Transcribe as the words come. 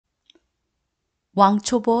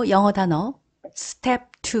왕초보 영어 단어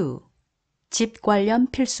step2 집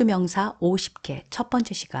관련 필수 명사 50개 첫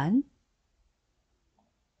번째 시간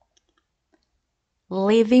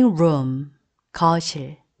living room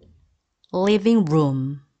거실 living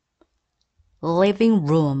room living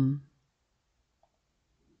room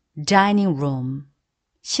dining room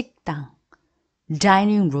식당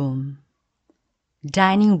dining room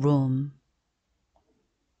dining room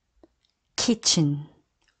kitchen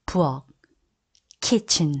부엌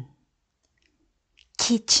kitchen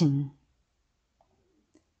kitchen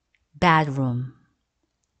bedroom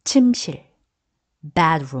침실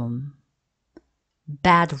bedroom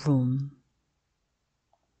bedroom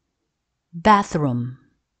bathroom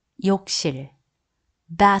욕실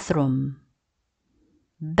bathroom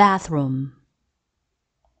bathroom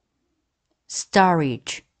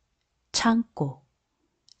storage 창고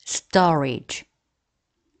storage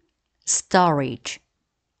storage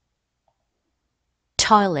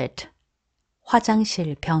toilet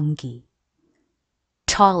화장실 변기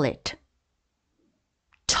toilet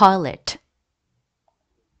toilet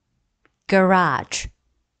garage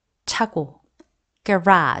차고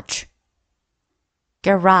garage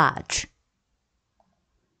garage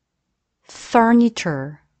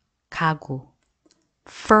furniture 가구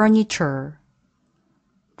furniture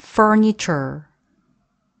furniture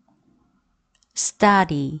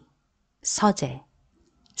study 서재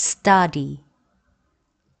study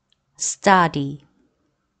study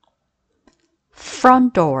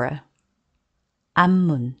front door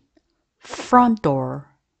앞문 front door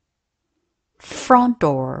front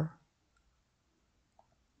door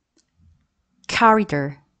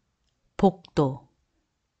corridor 복도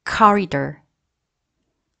corridor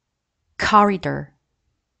corridor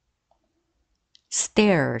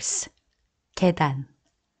stairs 계단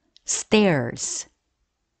stairs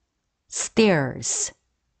stairs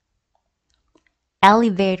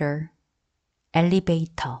elevator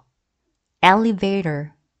elevator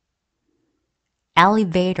elevator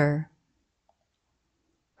elevator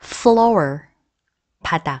floor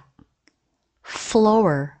바닥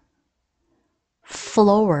floor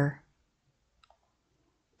floor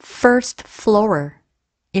first floor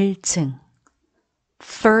 1층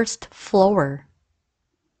first floor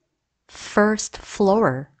first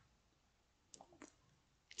floor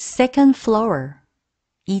second floor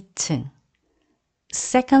 2층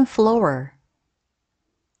second floor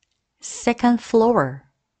second floor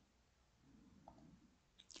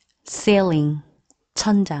ceiling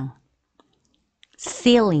천장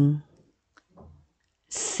ceiling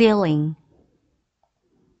ceiling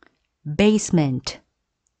basement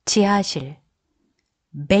지하실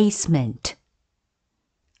basement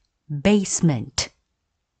basement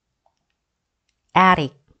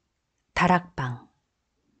attic 다락방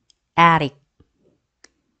attic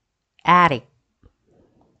attic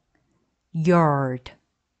yard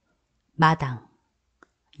마당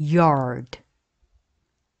yard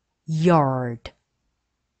yard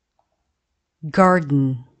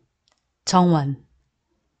garden 정원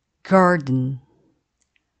garden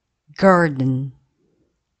garden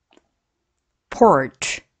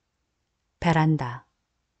porch 베란다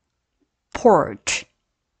porch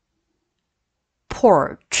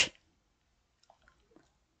porch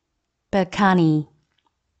balcony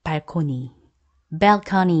발코니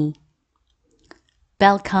balcony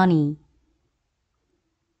balcony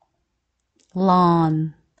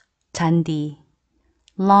lawn 잔디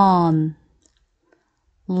lawn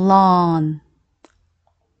lawn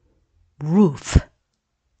roof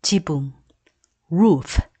지붕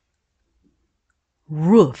roof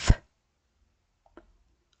roof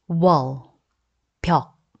wall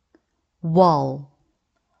벽 wall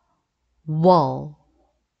wall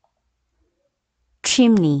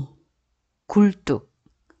chimney 굴뚝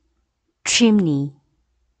chimney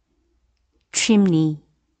chimney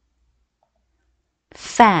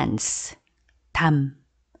fence 담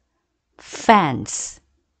fence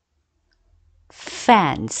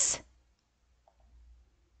fence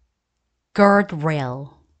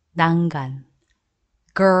guardrail 난간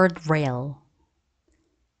guardrail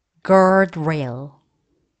guardrail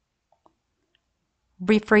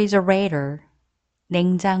refrigerator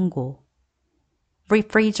냉장고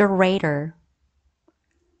refrigerator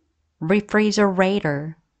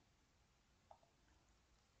refrigerator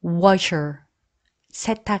washer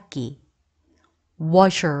세탁기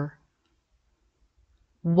washer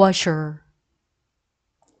washer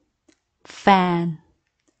fan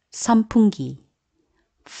선풍기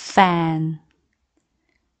fan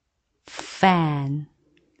fan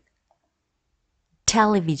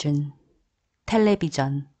television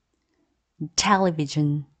television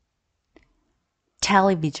television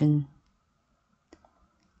television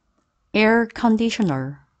air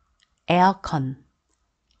conditioner, 에어컨,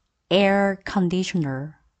 air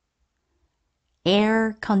conditioner,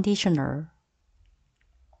 air conditioner.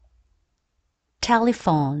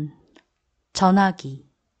 telephone, 전화기,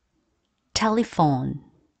 telephone,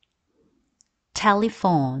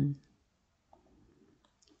 telephone.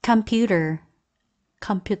 computer,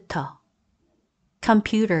 컴퓨터,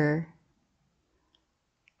 computer,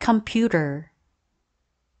 computer.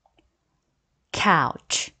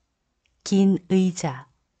 couch, 긴 의자,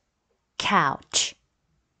 couch,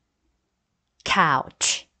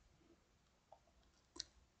 couch.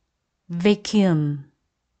 vacuum,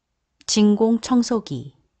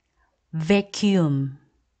 진공청소기, vacuum,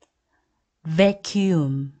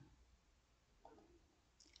 vacuum.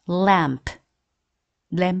 lamp,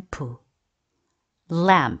 램프,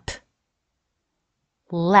 lamp,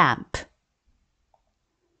 lamp.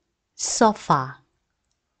 sofa,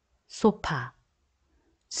 소파,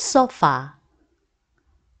 sofa,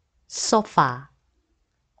 sofa.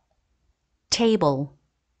 table,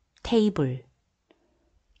 테이블,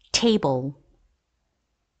 table,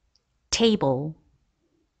 table.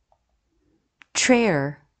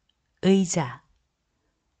 chair, 의자,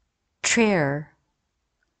 chair,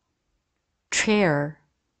 chair.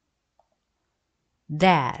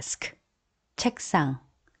 desk, 책상,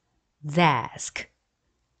 desk,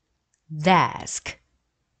 desk.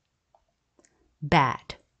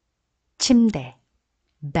 bed, 침대,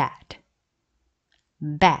 bed,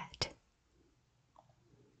 bed.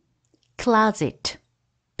 closet,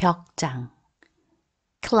 벽장,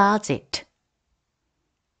 closet,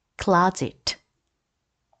 closet.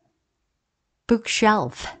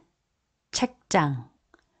 bookshelf, 책장,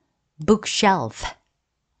 bookshelf,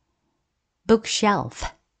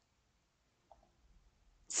 bookshelf.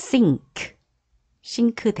 sink,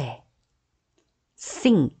 싱크대,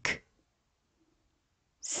 sink,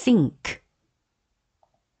 sink.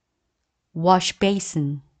 wash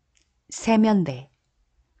basin, 세면대,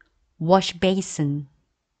 wash basin,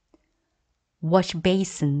 wash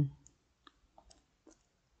basin.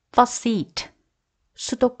 faucet,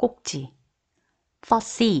 수도꼭지,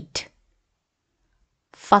 faucet,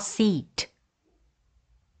 faucet.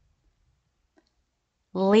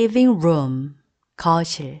 living room,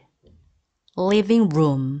 거실, living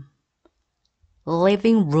room,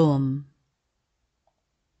 living room.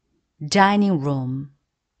 dining room,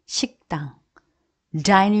 식당,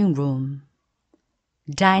 dining room,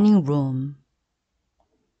 dining room.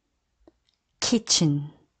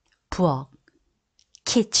 kitchen, 부엌,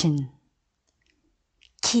 kitchen,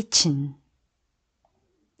 kitchen.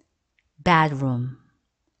 bedroom,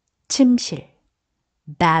 침실,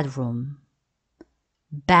 bedroom,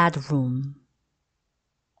 bedroom.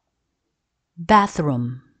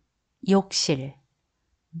 bathroom, 욕실,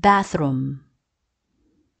 bathroom,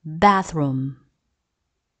 bathroom.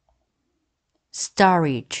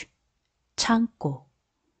 storage, 창고,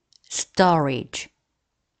 storage,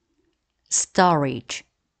 storage.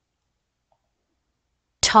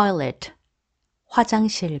 toilet,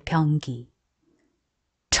 화장실 변기,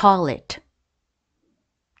 toilet,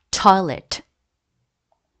 toilet.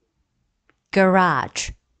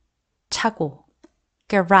 garage, 차고,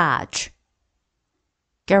 garage,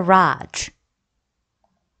 garage.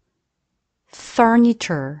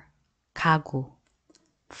 furniture, 가구,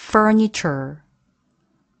 furniture,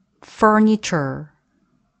 furniture.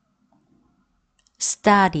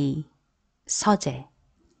 study, 서재,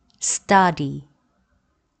 study,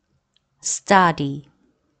 study.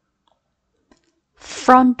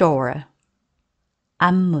 front door,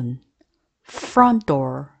 앞문, front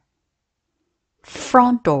door,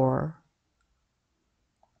 front door.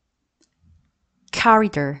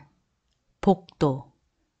 corridor, 복도,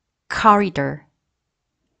 corridor,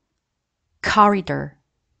 corridor.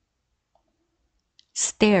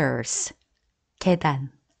 stairs,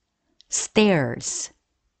 계단, stairs,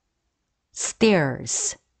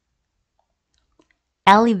 stairs.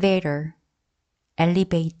 elevator,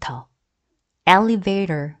 elevator,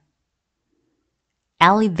 elevator,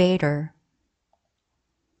 elevator.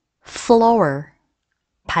 floor,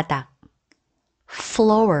 바닥,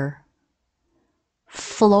 floor,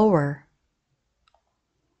 floor.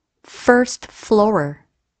 first floor,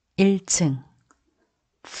 1층,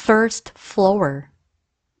 first floor,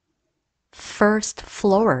 first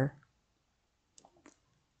floor.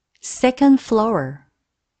 second floor,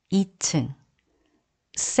 2층,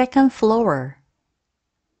 second floor,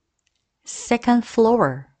 second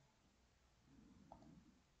floor.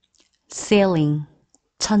 ceiling,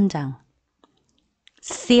 천장,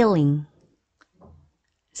 ceiling,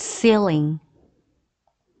 ceiling.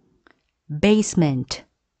 basement,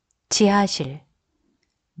 지하실,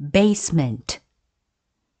 basement,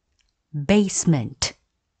 basement.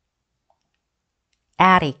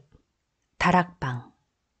 attic, 다락방,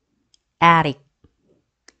 attic,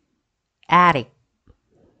 attic.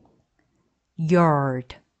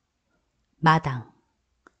 yard, 마당,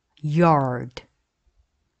 yard,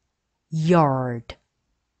 yard.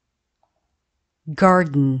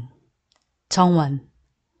 garden, 정원,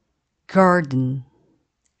 garden,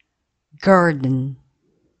 garden.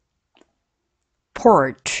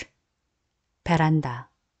 porch, 베란다,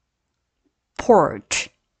 porch,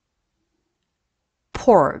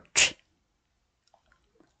 porch.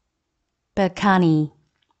 balcony,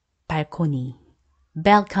 발코니,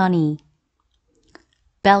 balcony,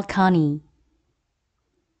 balcony.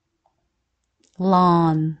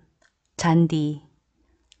 lawn, 잔디,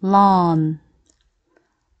 lawn,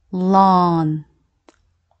 lawn.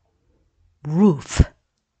 roof,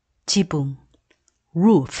 지붕,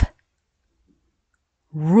 roof,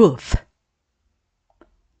 roof.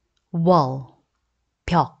 wall,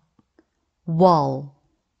 벽, wall,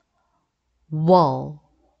 wall.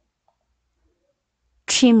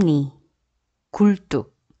 chimney,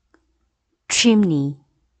 굴뚝, chimney,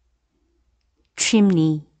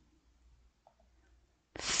 chimney.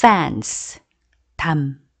 fence,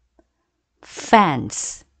 담,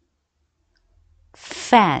 fence,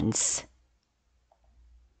 fence.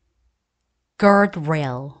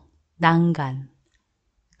 guardrail, 난간,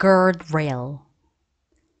 guardrail,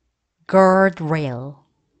 guardrail.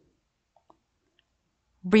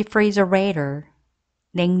 refrigerator,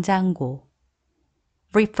 냉장고,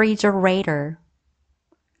 refrigerator,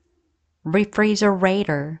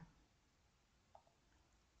 refrigerator.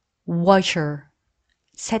 washer,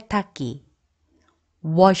 세탁기,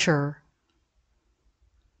 washer,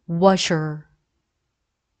 washer.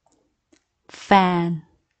 fan,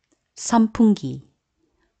 선풍기,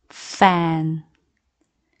 fan,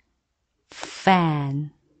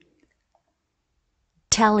 fan.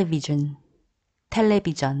 television,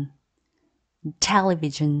 텔레비전,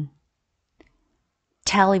 television,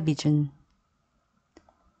 television.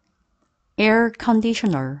 air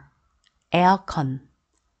conditioner, 에어컨,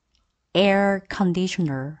 air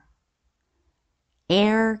conditioner,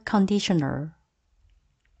 air conditioner.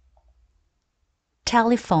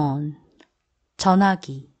 telephone,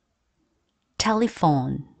 전화기,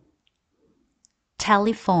 telephone,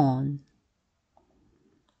 telephone.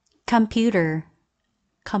 computer,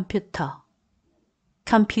 컴퓨터,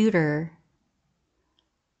 computer,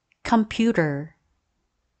 computer.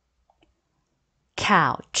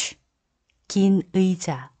 couch, 긴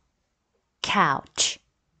의자, couch,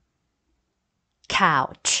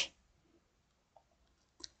 couch.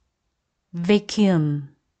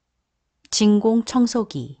 vacuum,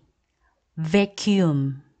 진공청소기,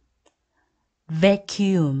 vacuum,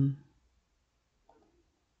 vacuum.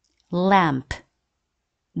 lamp,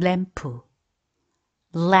 램프,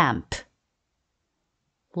 lamp,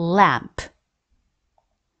 lamp.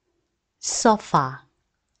 sofa,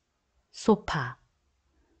 소파,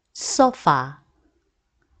 sofa,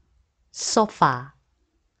 sofa.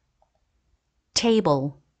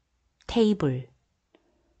 table, 테이블,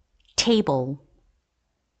 table,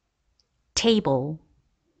 table.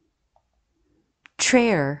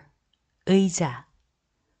 chair, 의자,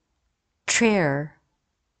 chair,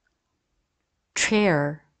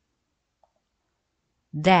 chair.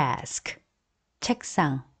 desk,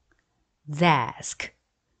 책상, desk,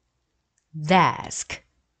 desk.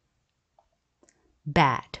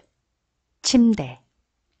 bed, 침대,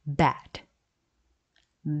 bed,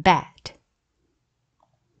 bed.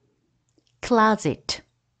 closet,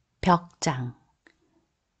 벽장,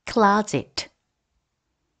 closet,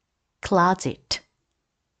 closet.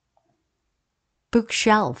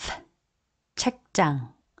 bookshelf,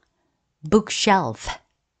 책장, bookshelf,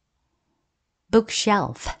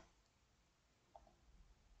 bookshelf.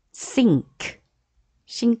 sink,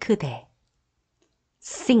 싱크대,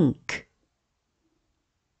 sink,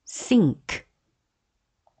 sink.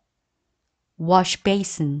 wash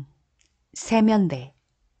basin, 세면대,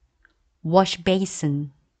 wash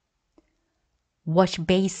basin, wash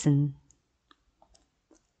basin.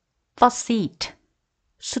 faucet,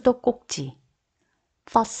 수도꼭지,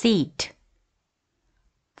 faucet,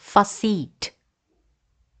 faucet.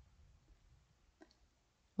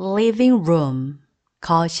 living room,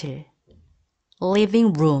 거실,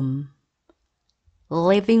 living room,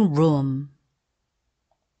 living room.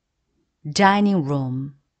 dining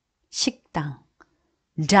room, 식당,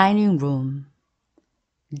 dining room,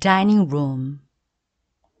 dining room.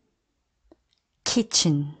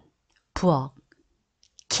 kitchen, 부엌,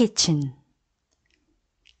 kitchen,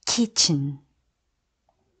 kitchen.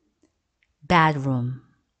 bedroom,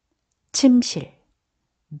 침실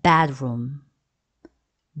bedroom,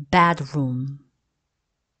 bedroom.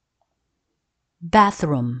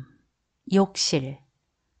 bathroom, 욕실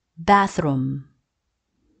bathroom,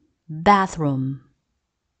 bathroom.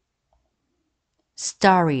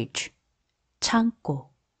 storage,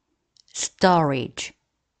 창고 storage,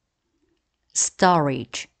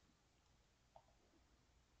 storage.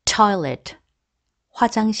 toilet,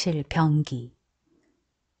 화장실 변기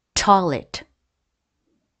toilet,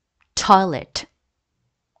 toilet.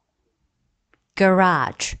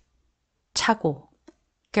 garage, 차고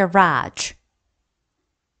garage,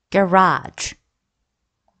 garage.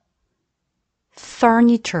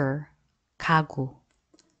 furniture, 가구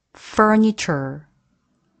furniture,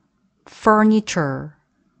 furniture.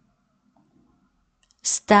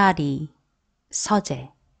 study,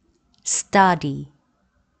 서재 study,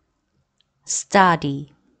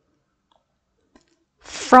 study.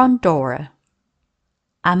 front door,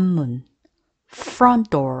 앞문 front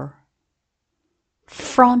door,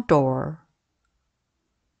 front door.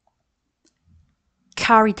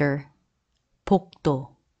 corridor,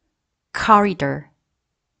 복도 corridor,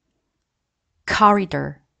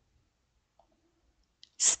 corridor.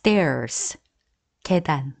 stairs,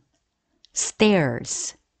 계단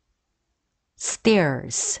stairs,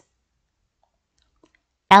 stairs.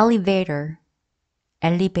 elevator,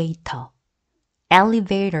 elevator,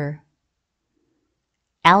 elevator,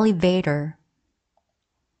 elevator.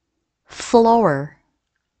 floor,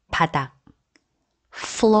 바닥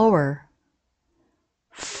floor,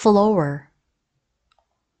 floor.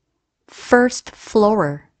 first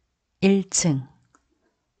floor, 1층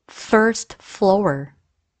first floor,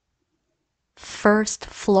 first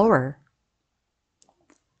floor.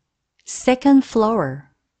 second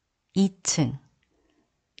floor, 2층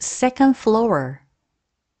second floor,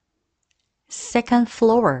 second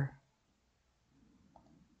floor.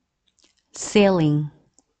 ceiling,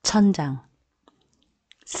 천장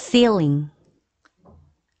ceiling,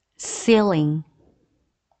 ceiling.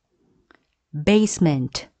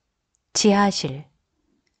 basement, 지하실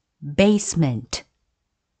basement,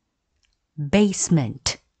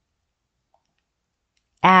 basement.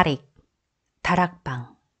 attic,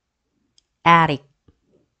 다락방 attic,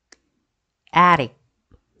 attic.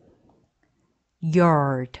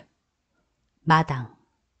 yard, 마당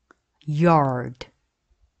yard,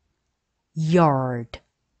 yard.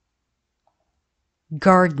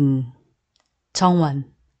 garden,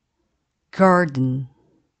 정원 garden,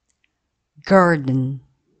 garden.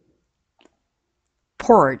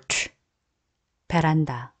 porch,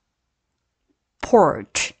 베란다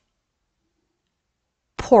porch,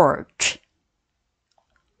 porch.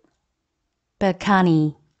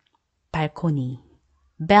 balcony, 발코니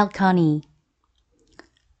balcony,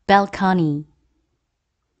 balcony.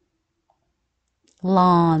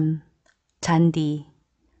 lawn, 잔디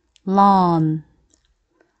lawn,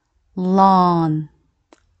 lawn.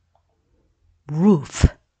 roof,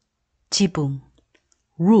 지붕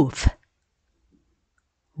roof,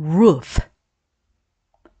 roof.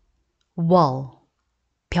 wall,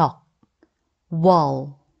 벽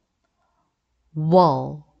wall,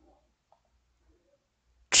 wall.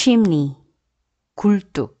 chimney,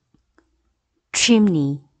 굴뚝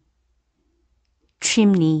chimney,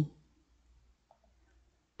 chimney.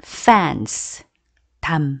 fence,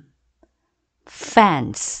 담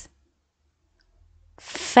fence,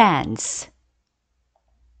 fence.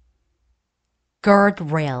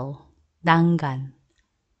 guardrail, 난간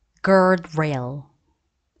guardrail,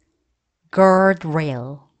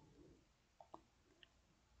 guardrail.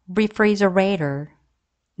 refrigerator,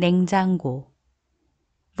 냉장고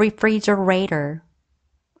refrigerator,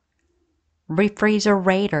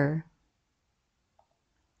 refrigerator.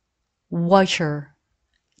 washer,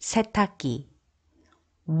 세탁기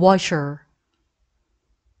washer,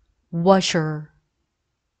 washer.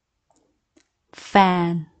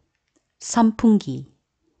 fan, 선풍기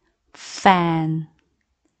fan,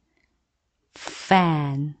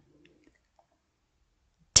 fan.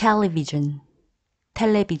 television,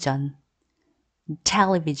 텔레비전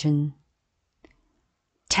television,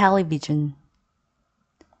 television.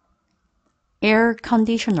 air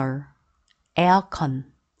conditioner, 에어컨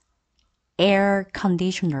air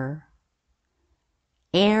conditioner,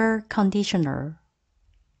 air conditioner.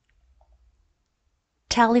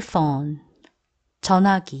 telephone,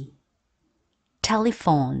 전화기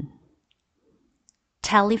telephone,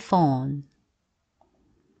 telephone.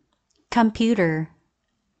 computer,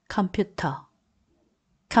 컴퓨터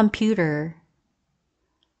computer,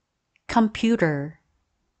 computer.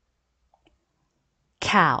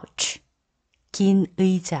 couch, 긴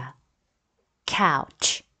의자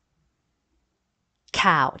couch,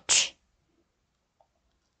 couch.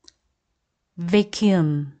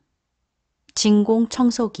 vacuum, 진공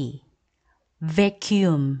청소기.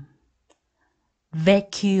 vacuum,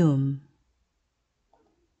 vacuum.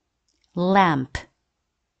 lamp,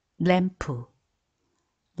 램프.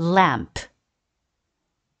 lamp,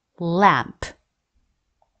 lamp.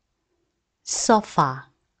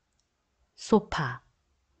 sofa, 소파.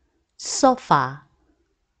 sofa,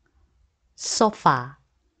 sofa.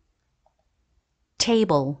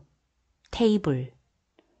 table, 테이블.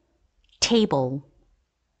 table,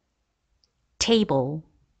 table.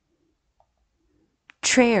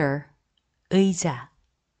 chair, 의자.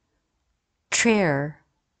 chair,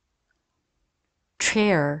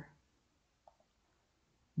 chair.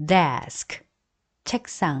 desk,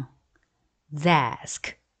 책상.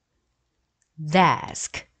 desk,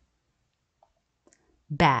 desk.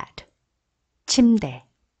 bed, 침대.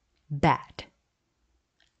 bed,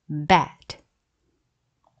 bed.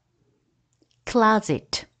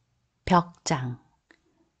 closet, 벽장.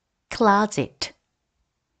 closet,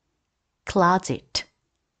 closet.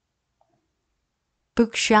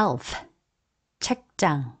 bookshelf,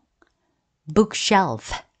 책장.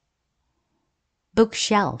 bookshelf,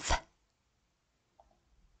 bookshelf.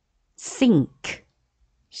 sink,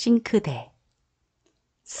 싱크대.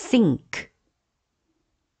 sink,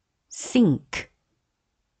 sink.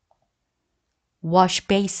 wash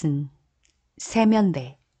basin,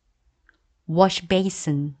 세면대. wash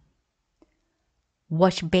basin,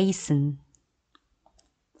 wash basin.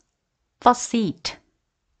 faucet,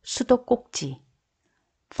 수도꼭지.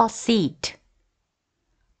 faucet,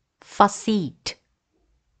 faucet.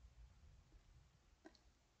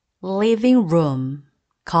 living room,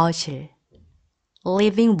 거실.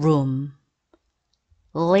 living room,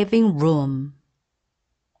 living room.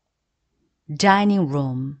 dining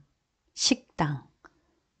room, 식당.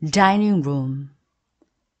 dining room,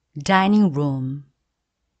 dining room.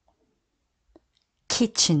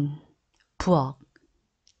 kitchen, 부엌.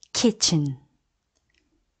 kitchen,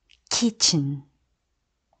 kitchen.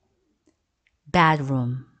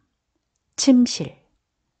 bedroom, 침실.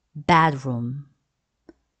 bedroom,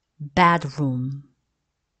 bedroom.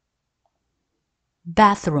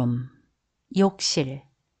 bathroom, 욕실.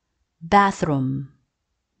 bathroom,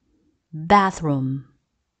 bathroom.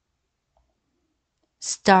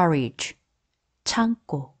 storage,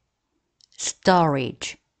 창고.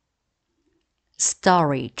 storage,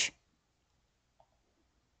 storage.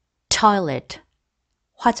 toilet,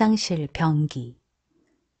 화장실 변기.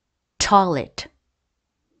 toilet,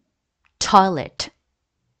 toilet.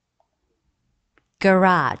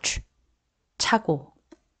 garage, 차고.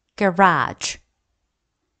 garage,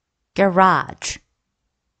 garage.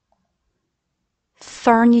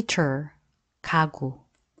 furniture, 가구.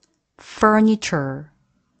 furniture,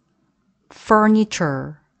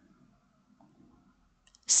 furniture.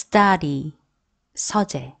 study,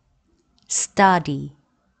 서재. study,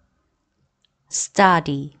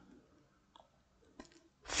 study.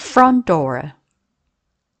 front door,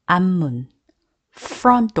 앞문.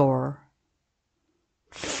 front door,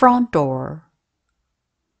 front door.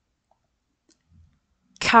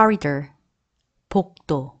 corridor,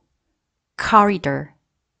 복도. corridor,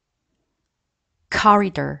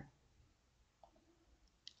 corridor.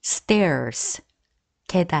 stairs,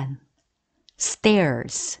 계단.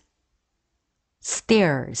 stairs,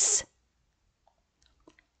 stairs.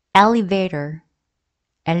 elevator,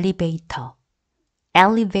 elevator.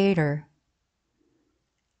 elevator,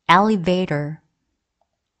 elevator.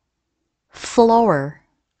 floor,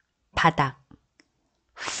 바닥.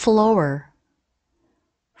 floor,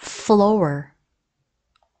 floor.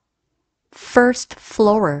 first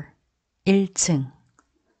floor, 1층.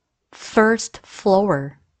 first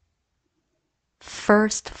floor,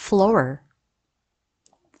 first floor.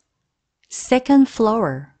 second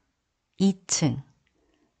floor, 2층.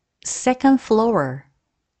 second floor,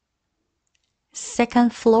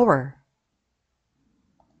 second floor.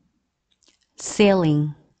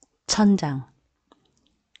 ceiling, 천장.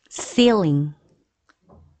 ceiling,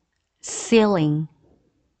 ceiling.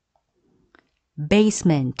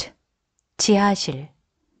 basement, 지하실.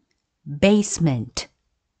 basement,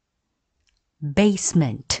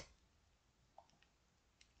 basement.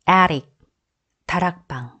 attic,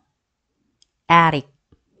 다락방. attic,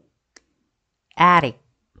 attic.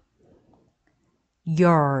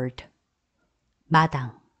 yard,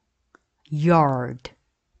 마당. yard,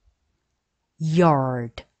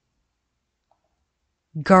 yard.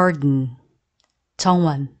 garden,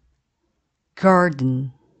 정원.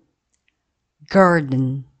 garden,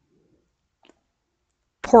 garden.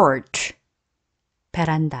 porch,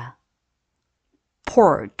 베란다.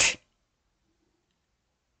 porch,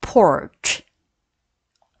 porch.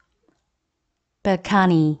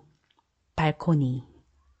 balcony, 발코니,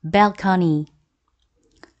 balcony,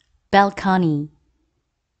 balcony,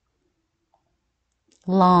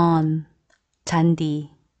 lawn, 잔디,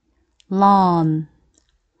 lawn,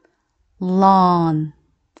 lawn,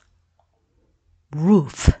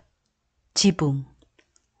 roof, 지붕,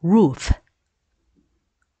 roof,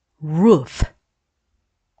 roof,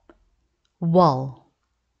 wall,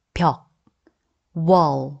 벽,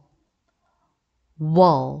 wall,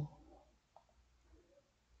 wall,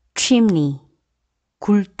 chimney,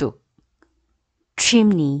 굴뚝,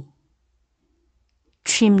 chimney,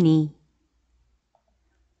 chimney,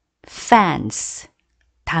 fence,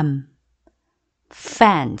 담,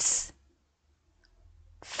 fence,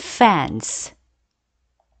 fence,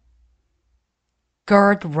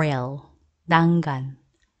 guardrail, 난간,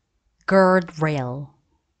 guardrail,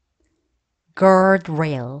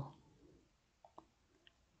 guardrail,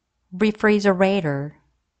 refrigerator,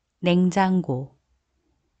 냉장고,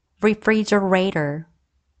 refrigerator,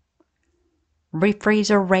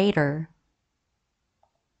 refrigerator,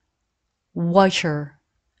 washer,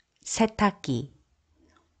 세탁기,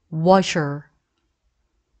 washer,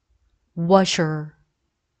 washer,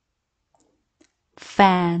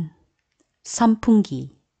 fan,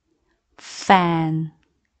 선풍기, fan,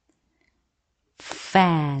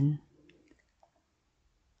 fan,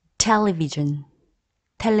 television,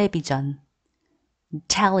 텔레비전,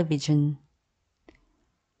 television,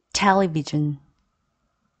 television,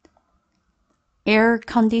 air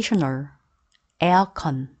conditioner,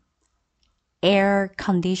 에어컨, air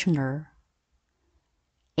conditioner,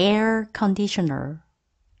 air conditioner,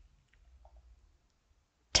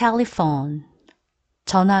 telephone,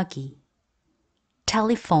 전화기,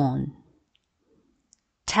 telephone,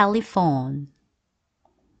 telephone,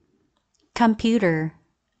 computer,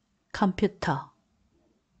 컴퓨터,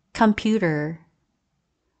 computer,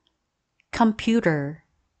 computer,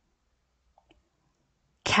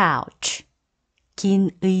 couch,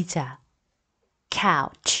 긴 의자,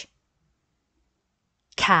 couch,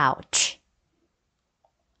 couch,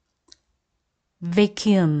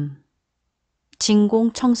 vacuum,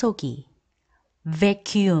 진공청소기,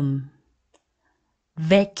 vacuum,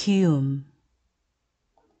 vacuum,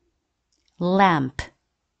 lamp,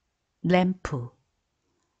 램프,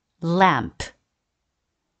 lamp,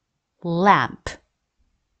 lamp,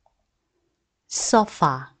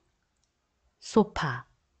 sofa, 소파,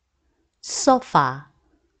 sofa,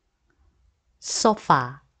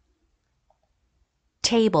 sofa,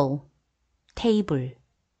 table, 테이블,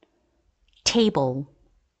 table,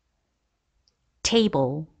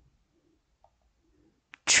 table,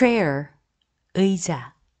 chair,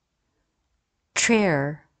 의자,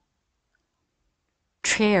 chair,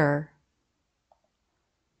 chair,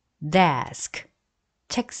 desk,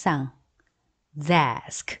 책상,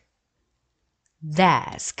 desk,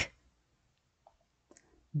 desk,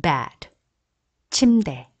 bed,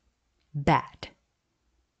 침대, bed,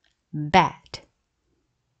 bed,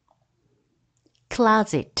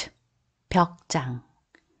 closet, 벽장,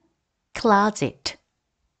 closet,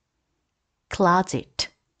 closet,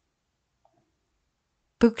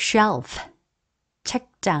 bookshelf,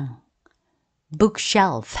 책장,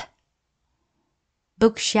 bookshelf,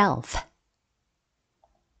 bookshelf,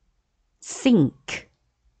 sink,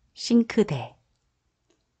 싱크대,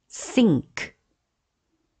 sink,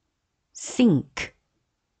 sink,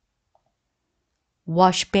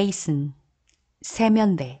 wash basin,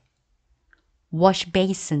 세면대, wash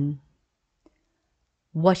basin,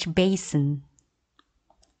 wash basin,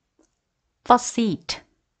 faucet,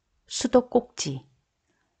 수도꼭지,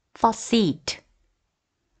 faucet,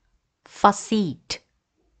 faucet,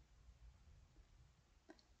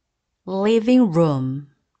 living room,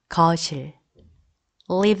 거실,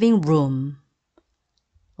 living room,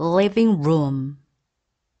 living room,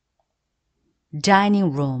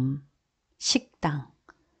 dining room, 식당,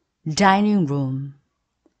 dining room,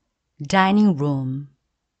 dining room,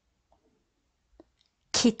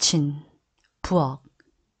 kitchen, 부엌,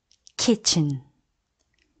 kitchen,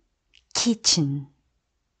 kitchen,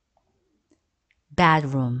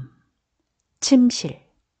 bedroom, 침실,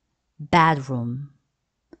 bedroom,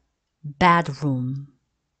 bedroom,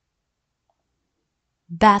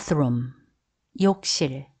 bathroom,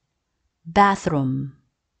 욕실, bathroom,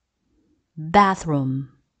 bathroom,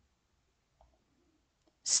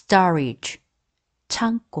 storage,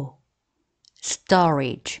 창고,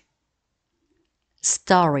 storage,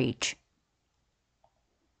 storage,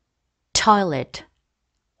 toilet,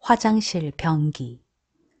 화장실 변기,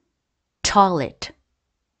 toilet,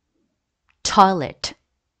 toilet,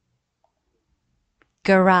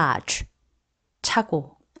 garage,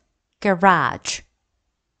 차고, garage,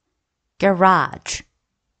 garage,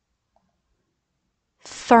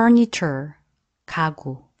 furniture,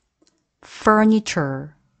 가구,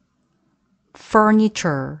 furniture,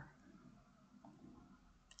 furniture,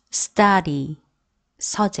 study,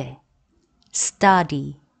 서재,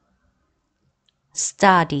 study,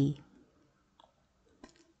 study,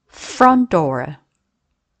 front door,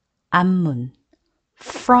 앞문,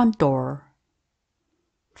 front door,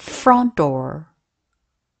 front door,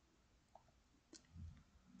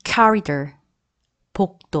 corridor,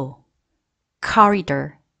 복도,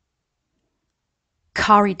 corridor,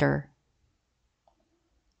 corridor,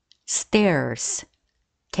 stairs,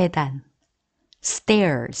 계단,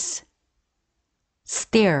 stairs,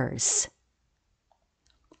 stairs,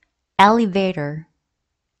 elevator,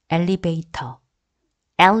 elevator,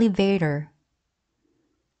 elevator,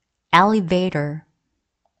 elevator,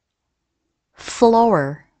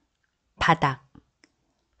 floor, 바닥,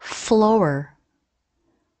 floor,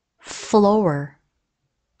 floor,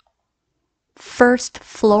 first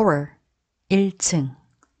floor, 1층,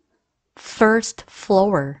 first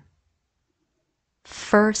floor,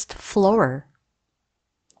 first floor,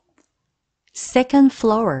 second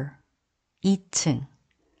floor, 2층,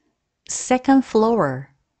 second floor,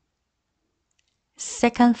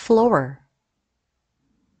 second floor,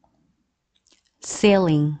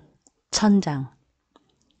 ceiling, 천장,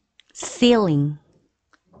 ceiling,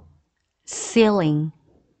 ceiling,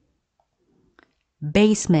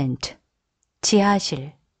 basement,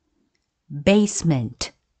 지하실,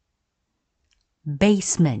 basement,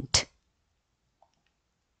 basement,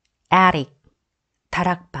 attic,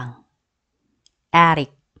 다락방,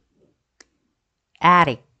 attic,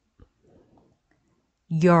 attic,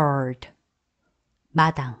 yard,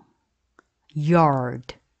 마당,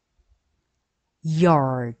 yard,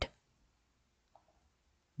 yard,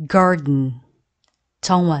 garden,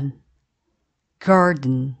 정원,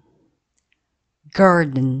 garden,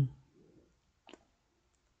 garden,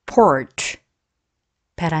 porch,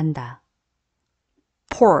 베란다,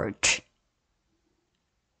 porch,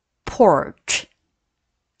 porch,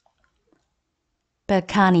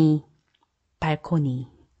 balcony, 발코니,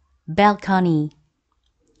 balcony,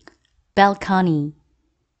 balcony,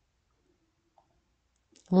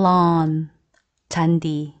 lawn,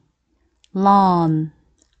 잔디, lawn,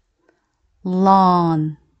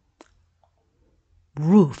 lawn,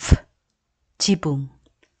 roof, 지붕,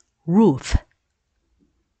 roof,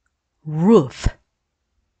 roof,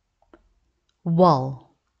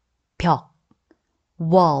 wall, 벽,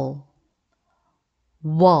 wall,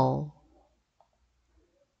 wall,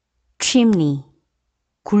 chimney,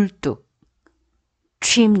 굴뚝,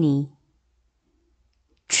 chimney,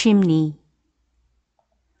 chimney,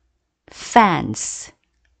 fence,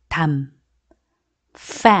 담,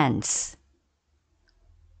 fence,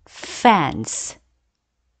 fence,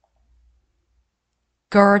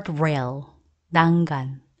 guardrail,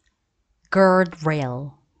 난간,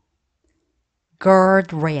 guardrail,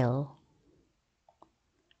 guardrail,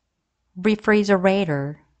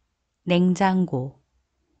 refrigerator, 냉장고,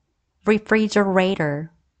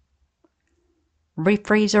 refrigerator,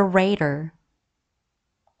 refrigerator,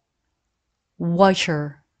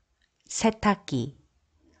 washer, 세탁기,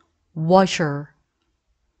 washer,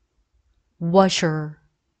 washer,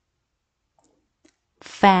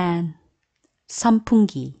 fan,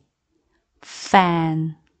 선풍기,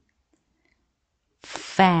 fan,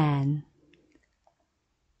 fan,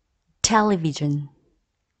 television,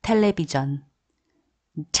 television,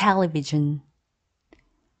 television,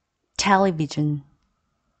 television,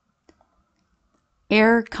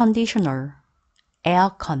 air conditioner,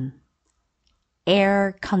 aircon,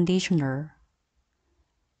 air conditioner,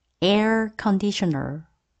 air conditioner,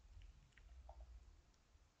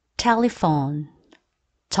 telephone,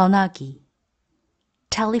 전화기,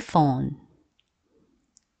 telephone,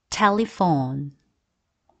 telephone,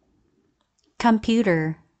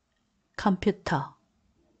 computer, 컴퓨터,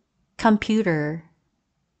 computer,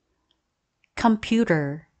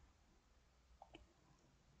 computer,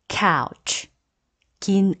 couch,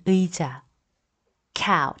 긴 의자,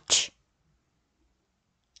 couch,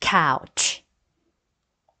 couch,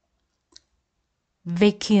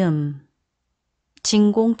 vacuum,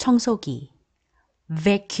 진공청소기,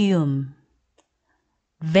 vacuum,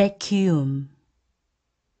 vacuum,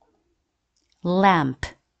 lamp,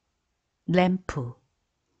 램프,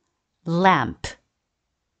 lamp,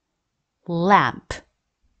 lamp,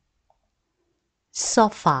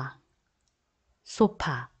 sofa,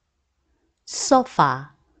 소파,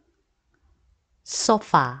 sofa,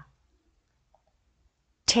 sofa,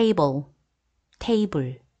 table,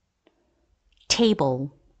 테이블,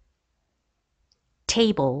 table,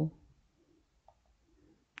 table,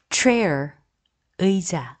 chair,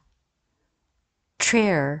 의자.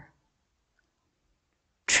 chair,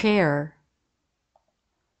 chair.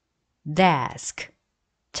 desk,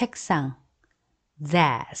 책상.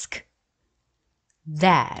 desk,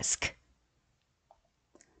 desk.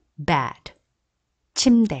 bed,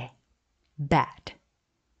 침대. bed,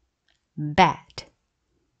 bed.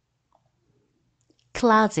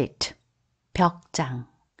 closet, 벽장.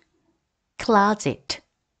 closet,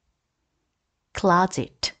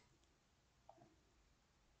 closet.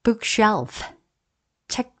 bookshelf,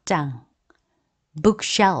 책장.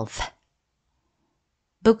 bookshelf,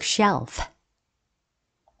 bookshelf.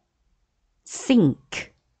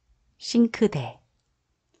 sink, 싱크대.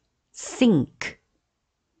 sink,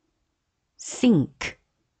 sink.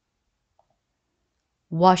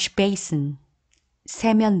 wash basin,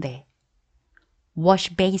 세면대. wash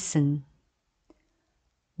basin,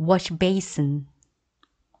 wash basin.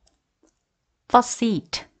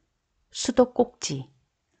 faucet, 수도꼭지.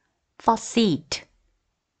 faucet,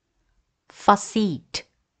 faucet.